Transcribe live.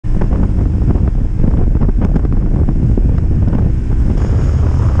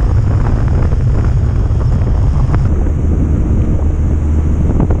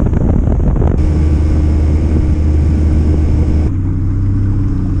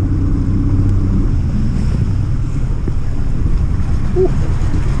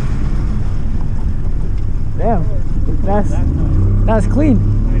That's clean. I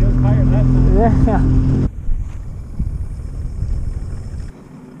mean, it was higher that time. Yeah.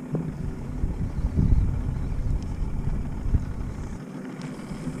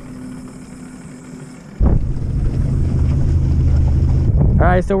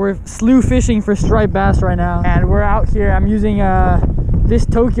 Alright, so we're slough fishing for striped bass right now, and we're out here. I'm using this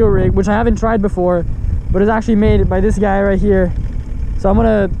Tokyo rig, which I haven't tried before, but it's actually made by this guy right here. So I'm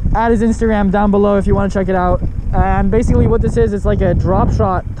gonna add his Instagram down below if you want to check it out. And basically what this is, it's like a drop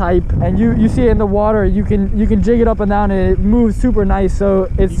shot type, and you see it in the water. You can jig it up and down, and it moves super nice. So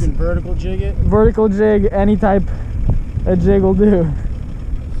it's, you can vertical jig it. Vertical jig, any type of jig will do.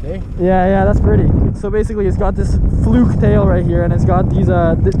 See? Yeah, that's pretty. So basically it's got this fluke tail right here, and it's got these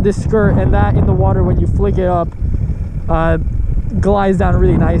this skirt, and that in the water, when you flick it up, glides down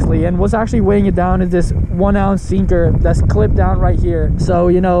really nicely. And what's actually weighing it down is this 1 ounce sinker that's clipped down right here. So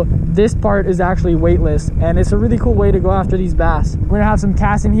you know, this part is actually weightless, and it's a really cool way to go after these bass. We're gonna have some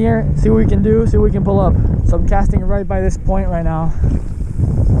casting here, see what we can do, see what we can pull up. So I'm casting right by this point right now.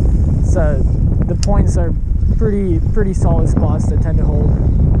 So the points are pretty solid spots that tend to hold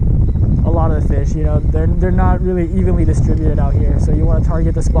a lot of the fish. You know, they're not really evenly distributed out here, so you want to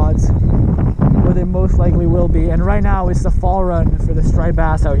target the spots where they most likely will be. And right now it's the fall run for the striped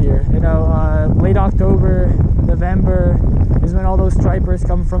bass out here. You know, late October, November is when all those stripers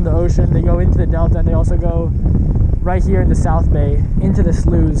come from the ocean. They go into the delta, and they also go right here in the South Bay into the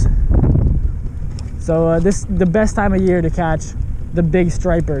sloughs. So this the best time of year to catch the big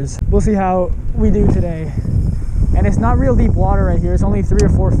stripers. We'll see how we do today. And it's not real deep water right here. It's only 3 or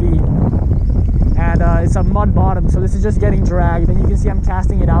 4 feet, and it's a mud bottom, so this is just getting dragged. And you can see I'm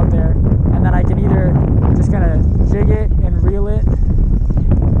casting it out there, and then I can either just kind of jig it and reel it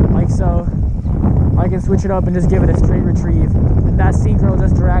like so, or I can switch it up and just give it a straight retrieve, and that sinker will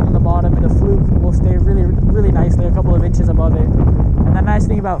just drag on the bottom, and the fluke will stay really nicely a couple of inches above it. And the nice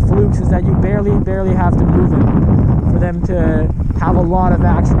thing about flukes is that you barely have to move them for them to have a lot of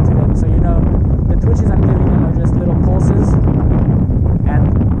action to them. So you know, the twitches I'm giving them are just little pulses,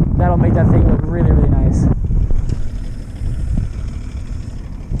 and that'll make that thing look really nice.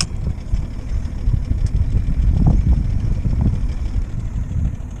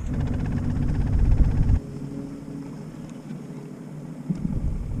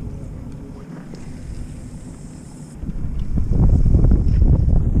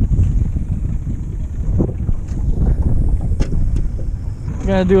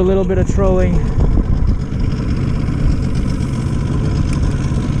 Gonna do a little bit of trolling.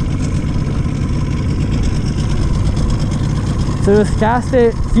 So just cast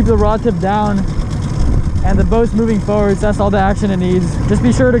it, keep the rod tip down, and the boat's moving forwards. That's all the action it needs. Just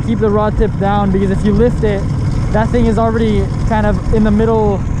be sure to keep the rod tip down, because if you lift it, that thing is already kind of in the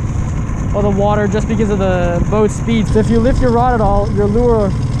middle of the water just because of the boat's speed. So if you lift your rod at all, your lure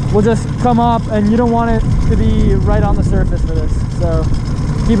will just come up, and you don't want it to be right on the surface for this. So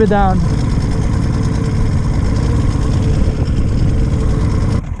keep it down.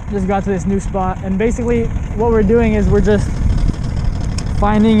 Just got to this new spot, and basically what we're doing is we're just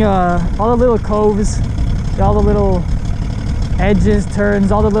finding all the little coves, all the little edges,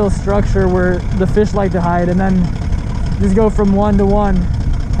 turns, all the little structure where the fish like to hide, and then just go from one to one,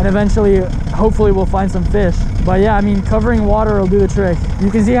 and eventually hopefully we'll find some fish. But yeah, I mean, covering water will do the trick.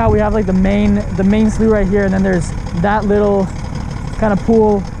 You can see how we have like the main slough right here, and then there's that little kind of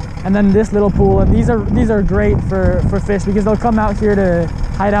pool, and then this little pool, and these are great for fish, because they'll come out here to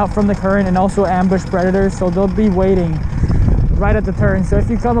hide out from the current and also ambush predators. So they'll be waiting right at the turn. So if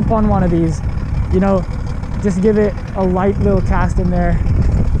you come upon one of these, you know, just give it a light little cast in there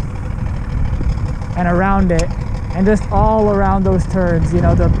and around it, and just all around those turns. You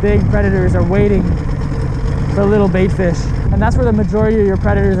know, the big predators are waiting for little bait fish, and that's where the majority of your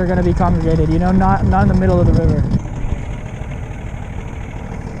predators are going to be congregated, you know, not in the middle of the river.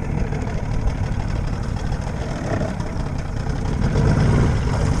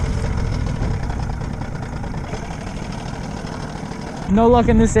 No luck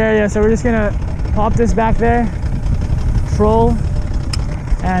in this area, so we're just gonna pop this back there, troll,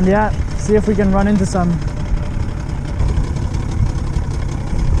 and yeah, see if we can run into some.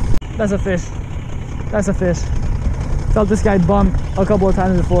 That's a fish. That's a fish. Felt this guy bump a couple of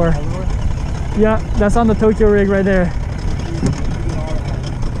times before. Yeah, that's on the Tokyo rig right there.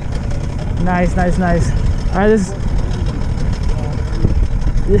 Nice. All right, this.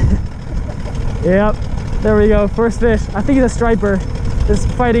 Yep, there we go. First fish. I think it's a striper. It's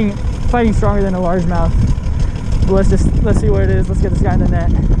fighting stronger than a largemouth. But let's see what it is. Let's get this guy in the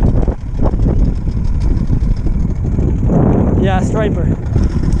net. Yeah, striper.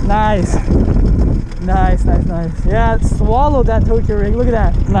 Nice. Nice, nice, nice. Yeah, it swallowed that Tokyo rig. Look at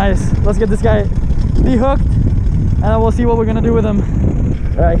that. Nice. Let's get this guy dehooked, and then we'll see what we're gonna do with him.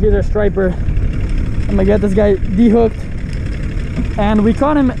 All right, here's our striper. I'm gonna get this guy dehooked, and we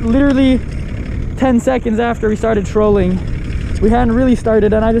caught him literally 10 seconds after we started trolling. We hadn't really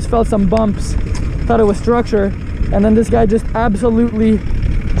started, and I just felt some bumps. Thought it was structure, and then this guy just absolutely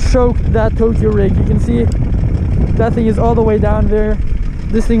choked that Tokyo rig. You can see that thing is all the way down there.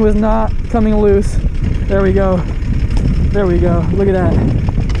 This thing was not coming loose. There we go. There we go. Look at that.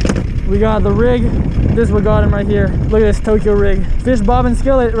 We got the rig. This is what got him right here. Look at this Tokyo rig. Fish bob and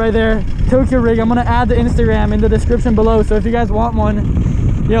skillet right there. Tokyo rig. I'm gonna add the Instagram in the description below, so if you guys want one,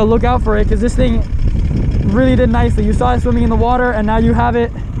 you know, look out for it, because this thing really did nicely. You saw it swimming in the water, and now you have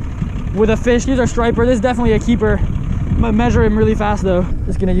it with a fish. Here's our striper. This is definitely a keeper. I'm gonna measure him really fast though.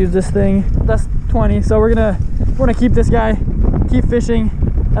 Just gonna use this thing. That's 20. So we're gonna keep this guy, keep fishing,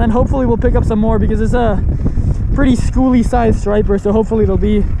 and then hopefully we'll pick up some more, because it's a pretty schooly sized striper, so hopefully there'll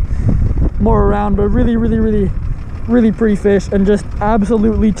be more around. But really pretty fish, and just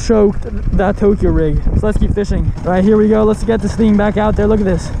absolutely choked that Tokyo rig. So let's keep fishing. All right, here we go. Let's get this thing back out there. Look at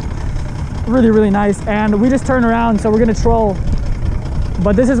this. Really nice. And we just turned around, so we're gonna troll,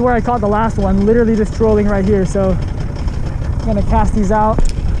 but this is where I caught the last one, literally just trolling right here. So I'm gonna cast these out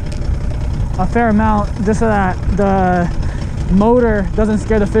a fair amount, just so that the motor doesn't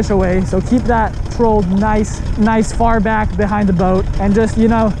scare the fish away. So keep that trolled nice far back behind the boat, and just, you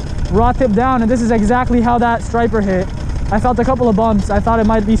know, raw tip down. And this is exactly how that striper hit. I felt a couple of bumps. I thought it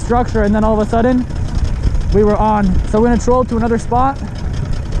might be structure, and then all of a sudden we were on. So we're gonna troll to another spot,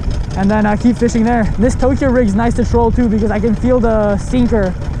 and then keep fishing there. This Tokyo rig's nice to troll too, because I can feel the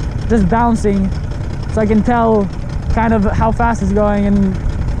sinker just bouncing, so I can tell kind of how fast it's going. And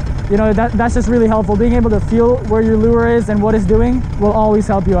you know, that's just really helpful. Being able to feel where your lure is and what it's doing will always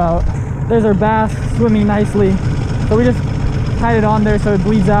help you out. There's our bass swimming nicely, so we just tied it on there so it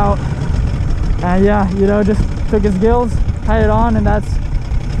bleeds out. And yeah, you know, just took his gills, tied it on, and that's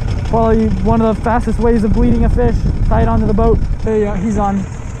probably one of the fastest ways of bleeding a fish. Tie it onto the boat. There you go, he's on.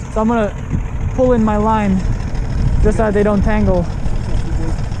 So I'm gonna pull in my line just so that they don't tangle.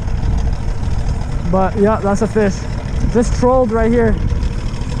 But yeah, that's a fish. Just trolled right here.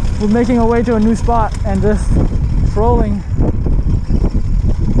 We're making our way to a new spot and just trolling.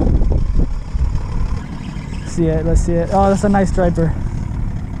 See it, let's see it. Oh, that's a nice striper.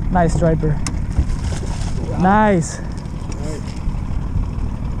 Nice striper. Wow. Nice.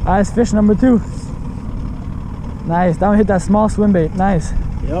 That's fish number 2. Nice, that one hit that small swim bait. Nice.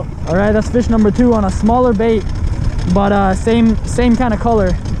 Yep. All right, that's fish number 2 on a smaller bait, but same kind of color.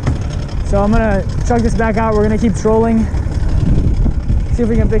 So I'm gonna chuck this back out. We're gonna keep trolling, see if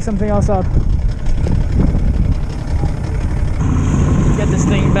we can pick something else up. Get this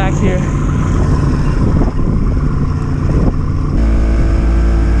thing back here.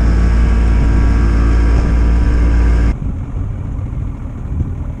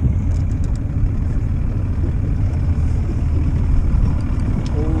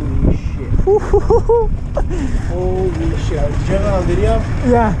 Holy shit. Did you have that on video?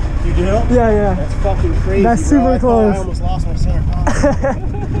 Yeah. You do? Yeah. That's fucking crazy. That's super close. I almost lost my center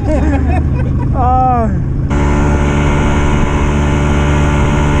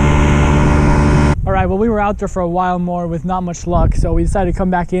All right, well, we were out there for a while more with not much luck, so we decided to come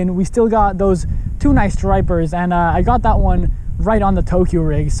back in. We still got those 2 nice stripers, and I got that one right on the Tokyo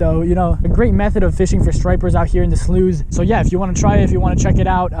rig. So, you know, a great method of fishing for stripers out here in the sloughs. So yeah, if you want to try it, if you want to check it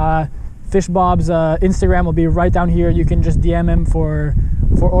out, FishBob's Instagram will be right down here. You can just DM him for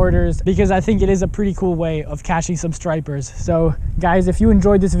orders, because I think it is a pretty cool way of catching some stripers. So guys, if you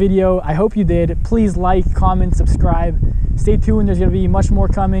enjoyed this video, I hope you did. Please like, comment, subscribe. Stay tuned, there's going to be much more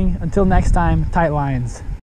coming. Until next time, tight lines.